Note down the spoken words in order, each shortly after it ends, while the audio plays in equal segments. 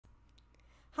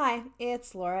Hi,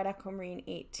 it's Laura at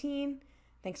Aquamarine18.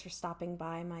 Thanks for stopping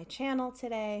by my channel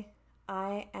today.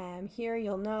 I am here,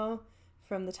 you'll know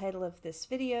from the title of this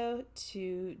video,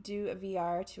 to do a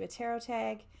VR to a tarot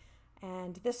tag,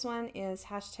 and this one is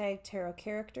hashtag tarot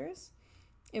characters.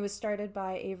 It was started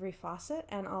by Avory Faucette,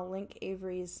 and I'll link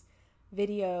Avory's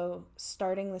video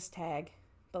starting this tag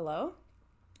below.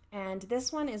 And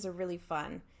this one is a really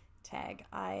fun tag.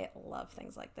 I love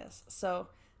things like this, so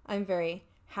I'm very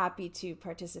happy to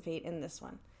participate in this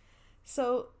one.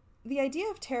 So the idea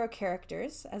of tarot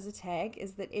characters as a tag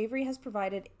is that Avory has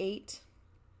provided 8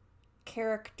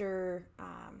 character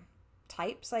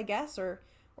types, I guess, or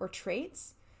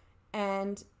traits,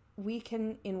 and we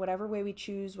can, in whatever way we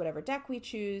choose, whatever deck we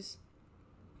choose,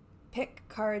 pick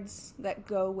cards that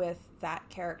go with that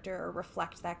character or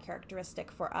reflect that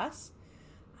characteristic for us.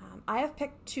 I have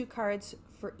picked 2 cards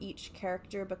for each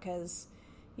character because,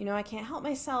 you know, I can't help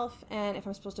myself, and if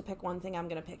I'm supposed to pick one thing, I'm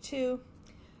going to pick 2.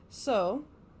 So,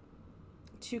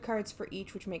 2 cards for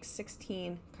each, which makes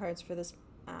 16 cards for this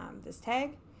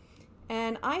tag.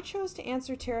 And I chose to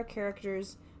answer tarot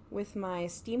characters with my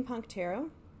Steampunk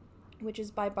Tarot, which is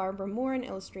by Barbara Moore and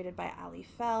illustrated by Ali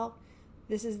Fell.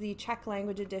 This is the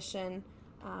Czech-language edition,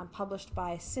 published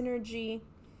by Synergy,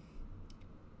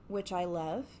 which I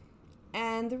love.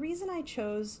 And the reason I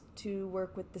chose to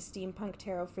work with the Steampunk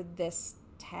Tarot for this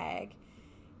tag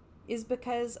is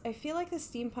because I feel like the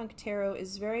Steampunk Tarot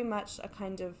is very much a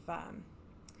kind of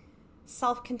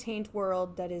self-contained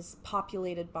world that is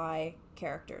populated by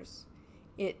characters.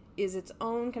 It is its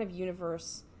own kind of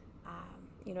universe,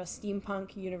 you know, a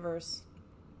steampunk universe,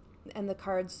 and the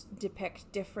cards depict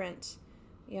different,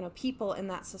 you know, people in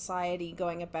that society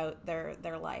going about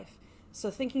their life.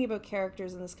 So thinking about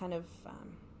characters in this kind of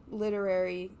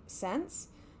literary sense,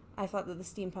 I thought that the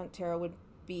Steampunk Tarot would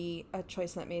be a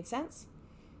choice that made sense.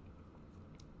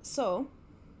 So,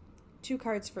 2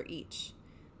 cards for each,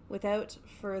 without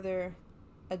further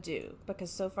ado, because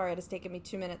so far it has taken me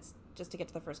 2 minutes just to get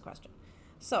to the first question.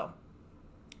 So,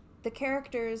 the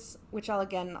characters, which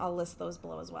I'll list those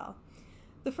below as well.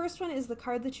 The first one is the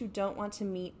card that you don't want to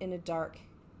meet in a dark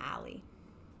alley.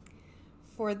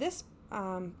 For this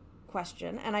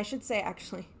question, and I should say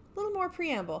actually a little more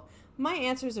preamble, my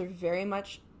answers are very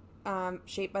much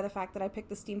shaped by the fact that I picked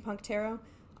the Steampunk Tarot.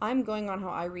 I'm going on how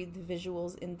I read the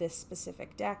visuals in this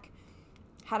specific deck.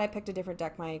 Had I picked a different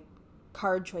deck, my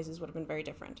card choices would have been very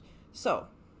different. So,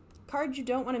 cards you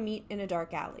don't want to meet in a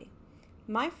dark alley.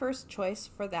 My first choice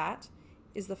for that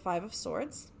is the 5 of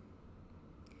Swords,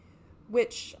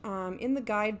 which in the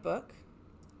guidebook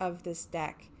of this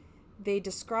deck, they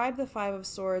describe the 5 of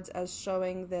Swords as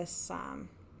showing this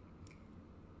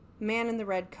man in the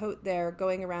red coat there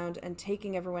going around and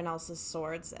taking everyone else's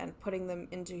swords and putting them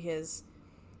into his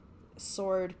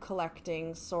sword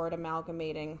collecting, sword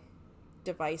amalgamating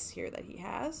device here that he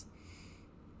has.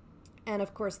 And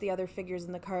of course the other figures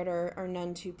in the card are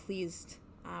none too pleased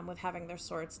with having their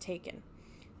swords taken.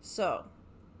 So,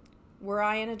 were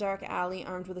I in a dark alley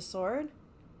armed with a sword?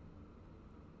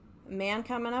 A man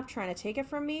coming up trying to take it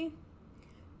from me?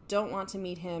 Don't want to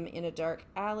meet him in a dark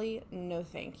alley, no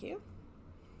thank you.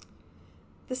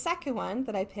 The second one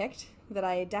that I picked, that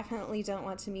I definitely don't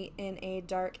want to meet in a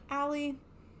dark alley,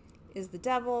 is the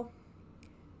Devil.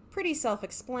 Pretty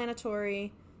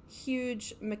self-explanatory,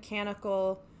 huge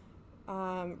mechanical,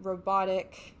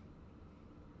 robotic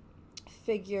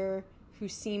figure who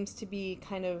seems to be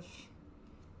kind of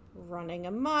running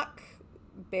amok,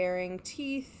 baring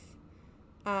teeth.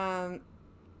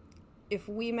 If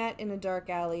we met in a dark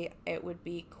alley, it would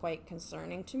be quite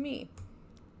concerning to me.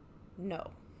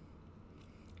 No.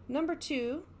 Number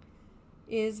 2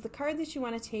 is the card that you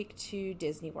want to take to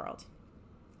Disney World.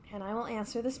 And I will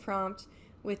answer this prompt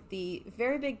with the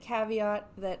very big caveat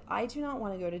that I do not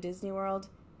want to go to Disney World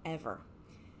ever.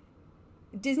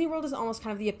 Disney World is almost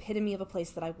kind of the epitome of a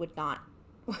place that I would not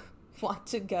want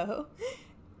to go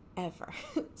ever.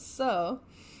 So,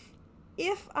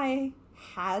 if I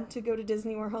had to go to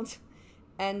Disney World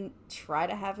and try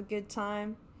to have a good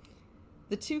time,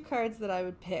 the 2 cards that I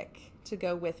would pick to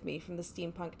go with me from the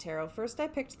Steampunk Tarot. First, I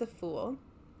picked the Fool.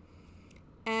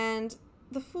 And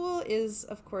the Fool is,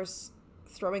 of course,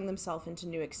 throwing themselves into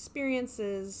new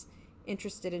experiences,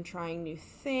 interested in trying new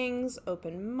things,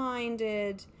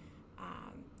 open-minded,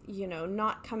 you know,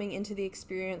 not coming into the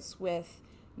experience with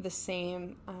the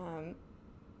same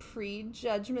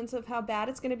prejudgments of how bad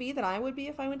it's going to be that I would be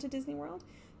if I went to Disney World.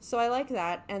 So I like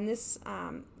that. And this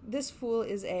Fool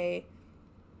is a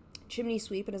chimney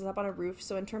sweep and is up on a roof.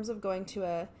 So in terms of going to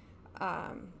a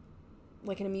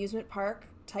like an amusement park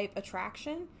type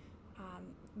attraction,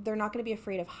 they're not going to be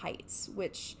afraid of heights,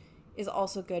 which is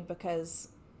also good because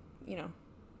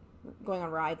going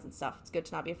on rides and stuff. It's good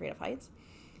to not be afraid of heights.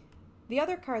 The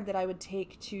other card that I would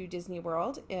take to Disney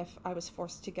World if I was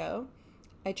forced to go,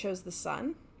 I chose the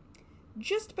Sun,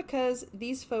 just because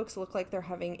these folks look like they're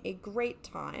having a great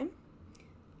time.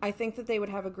 I think that they would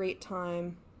have a great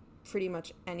time pretty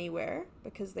much anywhere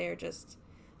because they're just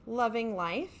loving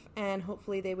life, and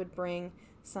hopefully they would bring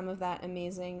some of that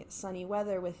amazing sunny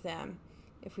weather with them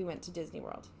if we went to Disney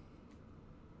World.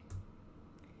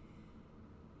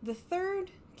 The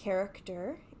third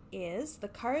character is the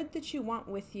card that you want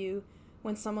with you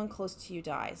when someone close to you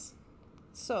dies.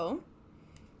 So,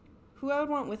 who I would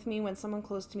want with me when someone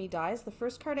close to me dies, the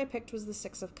first card I picked was the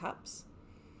Six of Cups.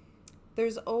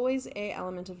 There's always a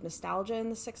element of nostalgia in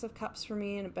the Six of Cups for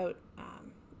me, and about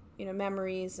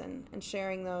memories and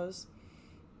sharing those.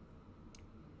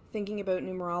 Thinking about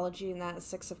numerology, and that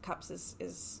Six of Cups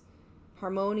is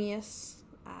harmonious,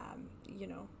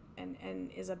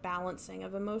 and is a balancing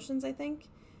of emotions, I think.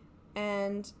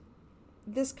 And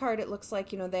this card, it looks like,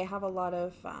 they have a lot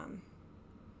of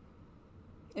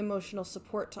emotional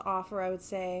support to offer, I would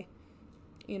say,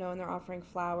 and they're offering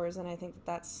flowers, and I think that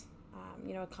that's,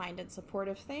 a kind and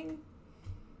supportive thing.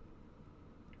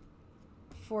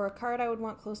 For a card I would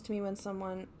want close to me when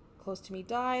someone close to me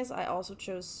dies, I also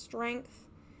chose Strength.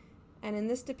 And in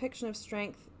this depiction of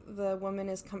strength, the woman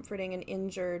is comforting an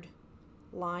injured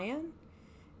lion.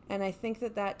 And I think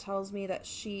that that tells me that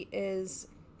she is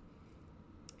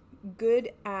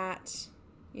good at,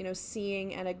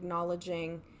 seeing and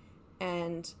acknowledging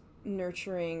and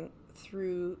nurturing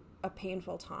through a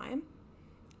painful time.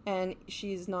 And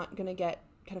she's not going to get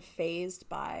kind of phased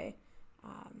by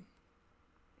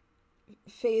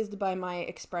my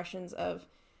expressions of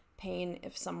pain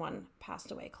if someone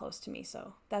passed away close to me.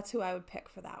 So that's who I would pick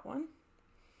for that one.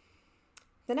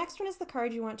 The next one is the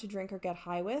card you want to drink or get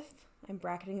high with. I'm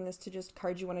bracketing this to just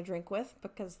cards you want to drink with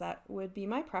because that would be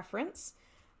my preference.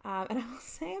 And I will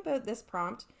say about this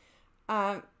prompt,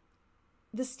 the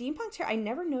Steampunk Tarot, I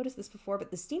never noticed this before,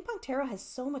 but the Steampunk Tarot has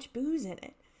so much booze in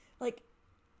it. Like,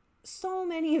 so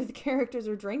many of the characters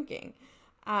are drinking.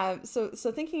 So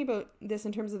thinking about this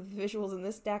in terms of visuals in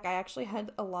this deck, I actually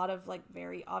had a lot of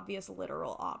very obvious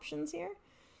literal options here.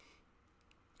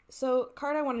 So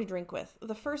card I want to drink with.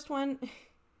 The first one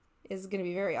is going to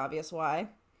be very obvious why.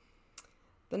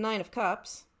 The Nine of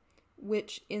Cups,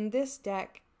 which in this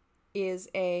deck is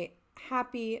a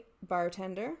happy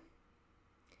bartender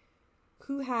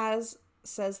who has,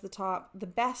 says the top, the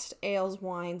best ales,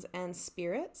 wines, and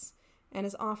spirits, and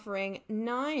is offering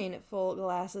 9 full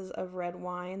glasses of red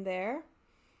wine there.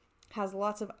 Has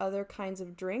lots of other kinds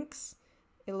of drinks.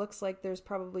 It looks like there's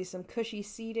probably some cushy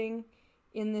seating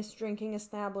in this drinking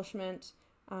establishment.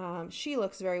 She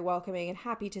looks very welcoming and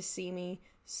happy to see me.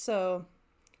 So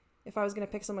if I was going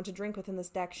to pick someone to drink with in this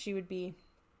deck, she would be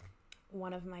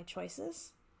one of my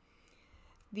choices.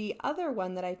 The other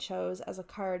one that I chose as a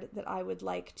card that I would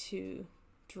like to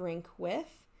drink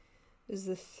with is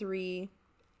the Three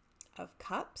of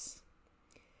Cups.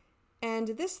 And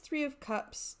this Three of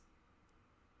Cups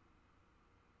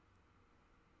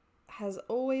has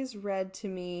always read to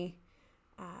me,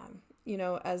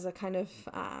 as a kind of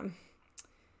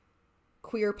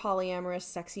queer, polyamorous,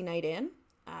 sexy night in.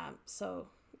 So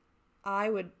I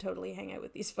would totally hang out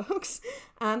with these folks.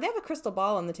 They have a crystal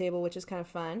ball on the table, which is kind of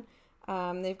fun.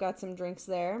 They've got some drinks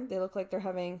there. They look like they're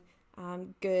having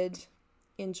good,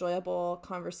 enjoyable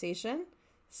conversation.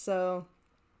 So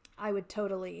I would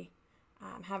totally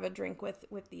have a drink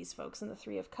with these folks in the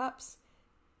Three of Cups.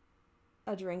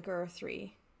 A drink or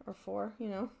 3 or 4,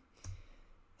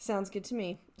 Sounds good to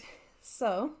me.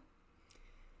 So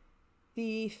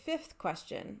the fifth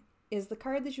question is the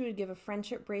card that you would give a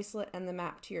friendship bracelet and the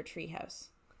map to your treehouse.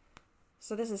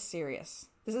 So this is serious.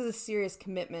 This is a serious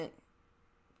commitment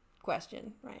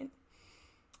question, right?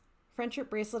 Friendship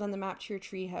bracelet and the map to your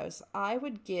treehouse. I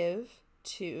would give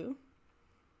to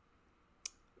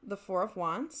the Four of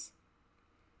Wands.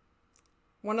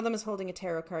 One of them is holding a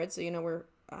tarot card, so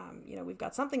we've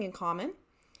got something in common.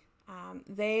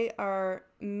 They are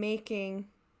making,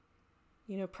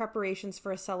 preparations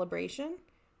for a celebration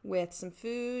with some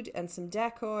food and some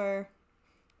decor,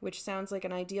 which sounds like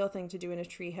an ideal thing to do in a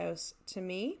treehouse to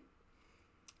me.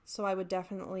 So I would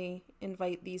definitely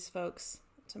invite these folks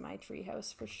to my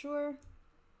treehouse for sure.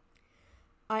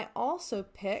 I also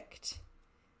picked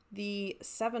the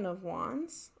Seven of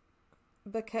Wands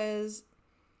because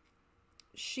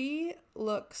she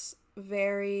looks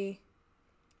very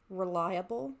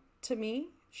reliable to me.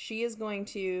 She is going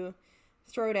to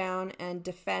throw down and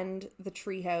defend the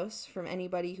treehouse from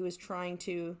anybody who is trying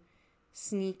to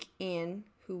sneak in,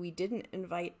 who we didn't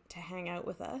invite to hang out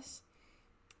with us.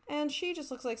 and she just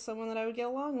looks like someone that I would get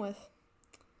along with.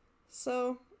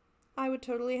 So I would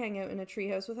totally hang out in a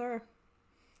treehouse with her.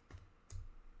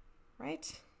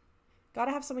 Right?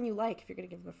 Gotta have someone you like if you're gonna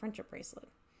give them a friendship bracelet.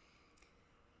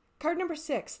 Card number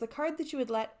 6, the card that you would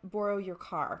let borrow your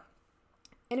car.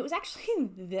 And it was actually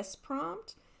this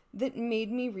prompt that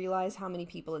made me realize how many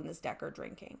people in this deck are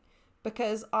drinking.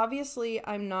 Because obviously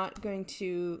I'm not going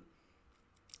to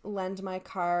lend my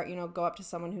car, you know, go up to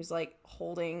someone who's like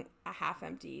holding a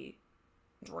half-empty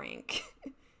drink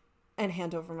and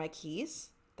hand over my keys.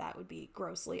 That would be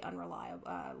grossly unreliable,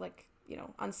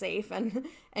 unsafe and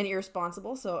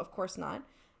irresponsible. So of course not.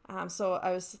 So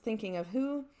I was thinking of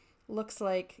who looks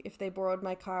like if they borrowed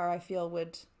my car, I feel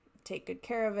would take good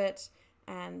care of it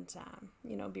and,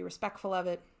 be respectful of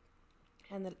it.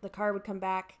 And the car would come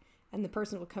back and the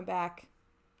person would come back,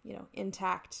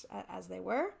 intact as they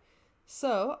were.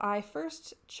 So I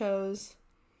first chose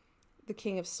the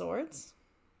King of Swords.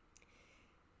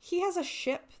 He has a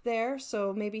ship there,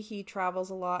 so maybe he travels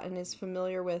a lot and is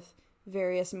familiar with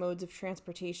various modes of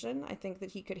transportation. I think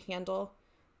that he could handle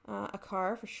a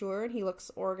car for sure. He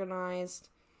looks organized.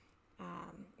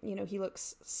 He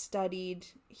looks studied.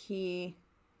 He,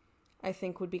 I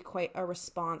think, would be quite a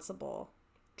responsible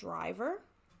driver.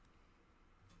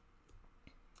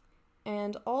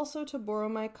 And also to borrow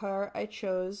my car, I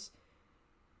chose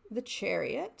the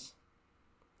Chariot,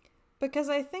 because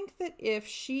I think that if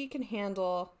she can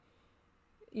handle,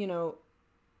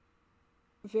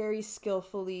 very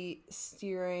skillfully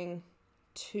steering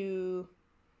two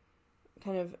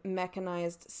kind of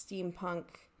mechanized steampunk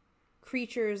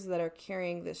creatures that are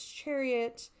carrying this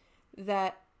chariot,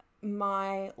 that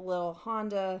my little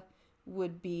Honda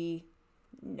would be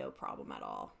no problem at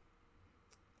all.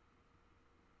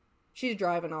 She's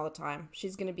driving all the time.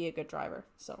 She's going to be a good driver.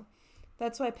 So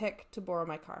that's why I picked to borrow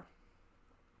my car.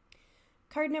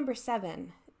 Card number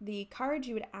 7, the card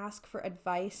you would ask for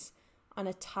advice on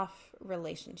a tough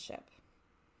relationship.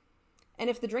 And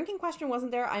if the drinking question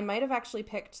wasn't there, I might have actually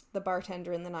picked the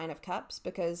bartender in the 9 of Cups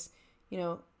because,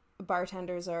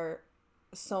 bartenders are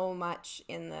so much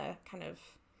in the kind of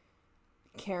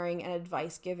caring and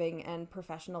advice giving and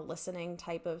professional listening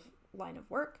type of line of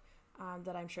work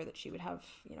that I'm sure that she would have,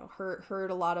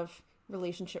 heard a lot of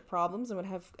relationship problems and would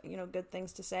have, good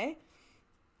things to say.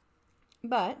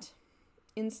 But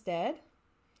instead,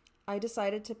 I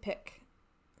decided to pick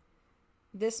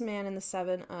this man in the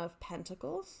 7 of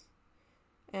Pentacles.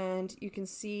 And you can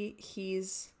see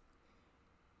he's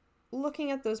looking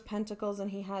at those pentacles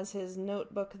and he has his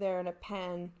notebook there and a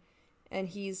pen. And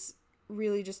he's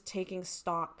really just taking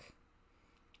stock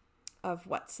of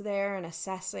what's there and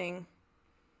assessing,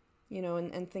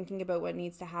 and thinking about what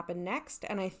needs to happen next.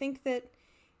 And I think that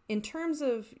in terms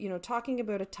of, talking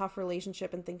about a tough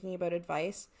relationship and thinking about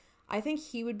advice, I think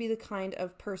he would be the kind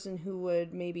of person who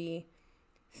would maybe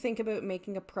think about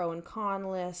making a pro and con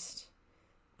list,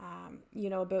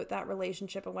 about that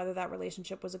relationship and whether that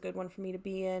relationship was a good one for me to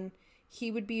be in.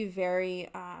 He would be very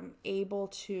able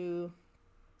to,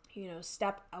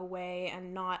 step away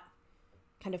and not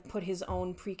kind of put his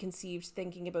own preconceived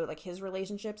thinking about like his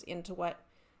relationships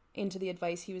into the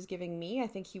advice he was giving me. I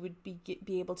think he would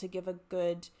be able to give a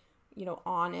good,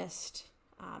 honest,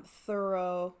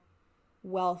 thorough,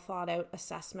 well thought out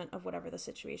assessment of whatever the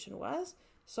situation was.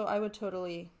 So I would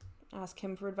totally ask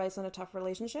him for advice on a tough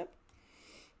relationship.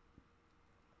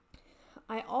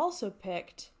 I also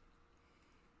picked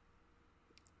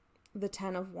the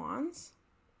 10 of Wands.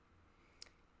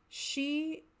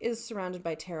 She is surrounded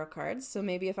by tarot cards, so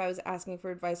maybe if I was asking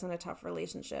for advice on a tough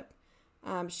relationship,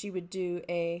 she would do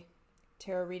a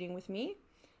tarot reading with me.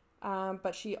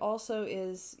 But she also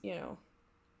is,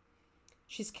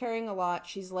 she's carrying a lot.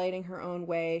 She's lighting her own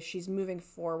way. She's moving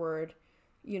forward,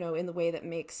 in the way that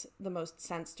makes the most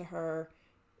sense to her,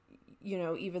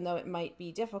 even though it might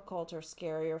be difficult or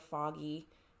scary or foggy.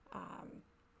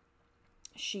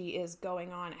 She is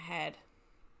going on ahead.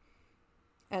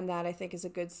 And that, I think, is a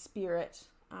good spirit,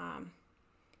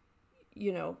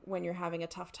 when you're having a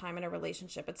tough time in a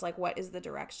relationship. It's like, what is the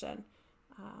direction,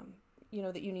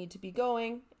 that you need to be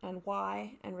going and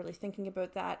why, and really thinking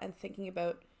about that and thinking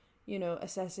about,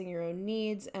 assessing your own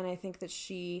needs. And I think that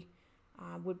she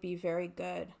would be very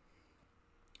good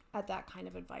at that kind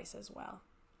of advice as well.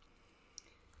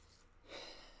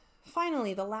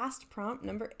 Finally, the last prompt,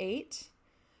 number 8,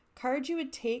 card you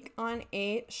would take on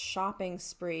a shopping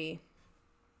spree.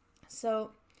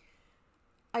 So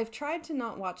I've tried to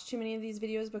not watch too many of these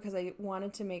videos because I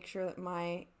wanted to make sure that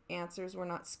my answers were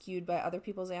not skewed by other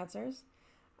people's answers.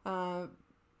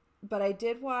 But I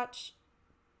did watch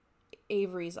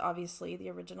Avory's, obviously, the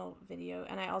original video,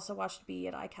 and I also watched Be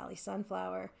at iCali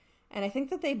Sunflower. And I think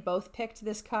that they both picked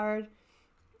this card,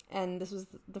 and this was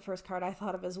the first card I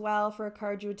thought of as well for a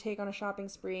card you would take on a shopping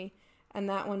spree. And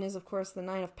that one is, of course, the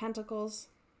Nine of Pentacles.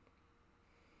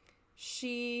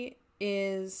 She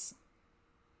is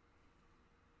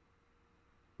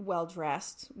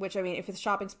well-dressed, which, I mean, if the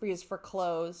shopping spree is for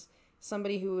clothes,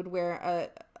 somebody who would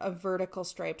wear a vertical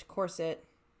striped corset,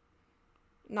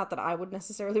 not that I would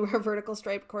necessarily wear a vertical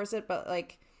striped corset, but,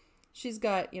 like, she's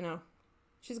got, you know,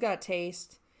 she's got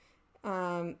taste.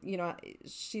 You know,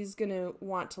 she's going to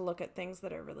want to look at things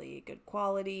that are really good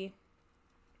quality,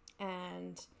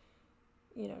 and,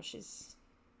 you know, she's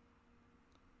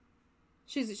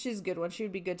a good one. She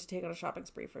would be good to take on a shopping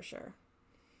spree for sure.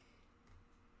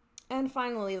 And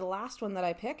finally, the last one that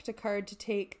I picked, a card to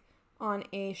take on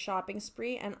a shopping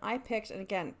spree, and I picked, and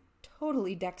again,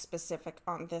 totally deck specific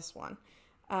on this one,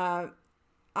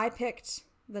 I picked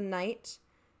the Knight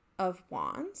of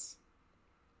Wands.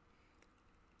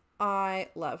 I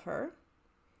love her.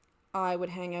 I would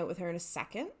hang out with her in a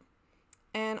second.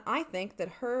 And I think that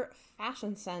her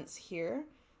fashion sense here,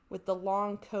 with the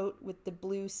long coat, with the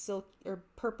blue silk or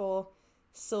purple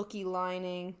silky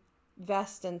lining,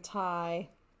 vest and tie,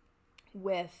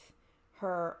 with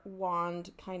her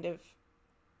wand kind of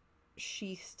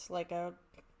sheathed like a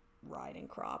riding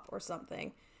crop or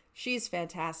something. She's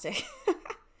fantastic.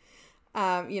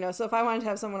 You know, so if I wanted to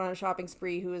have someone on a shopping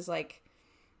spree who is like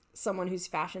someone whose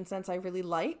fashion sense I really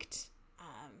liked,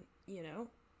 you know,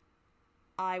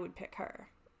 I would pick her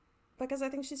because I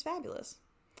think she's fabulous.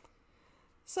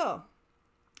 So,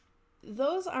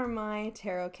 those are my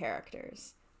tarot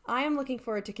characters. I am looking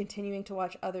forward to continuing to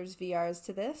watch others' VRs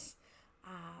to this.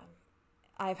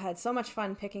 I've had so much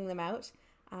fun picking them out.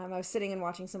 I was sitting and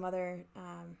watching some other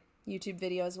YouTube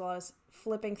videos while I was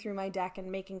flipping through my deck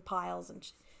and making piles and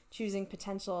choosing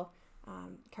potential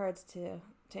cards to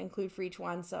include for each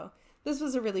one. So this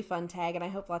was a really fun tag, and I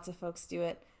hope lots of folks do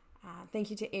it. Thank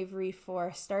you to Avory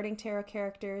for starting tarot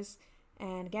characters.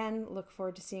 And again, look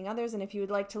forward to seeing others. And if you would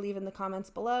like to leave in the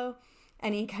comments below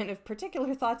any kind of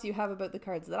particular thoughts you have about the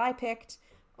cards that I picked,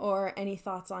 or any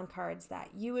thoughts on cards that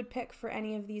you would pick for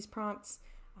any of these prompts,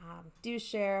 do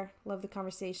share. Love the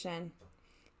conversation,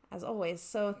 as always.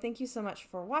 So thank you so much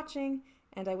for watching,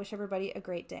 and I wish everybody a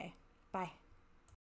great day. Bye.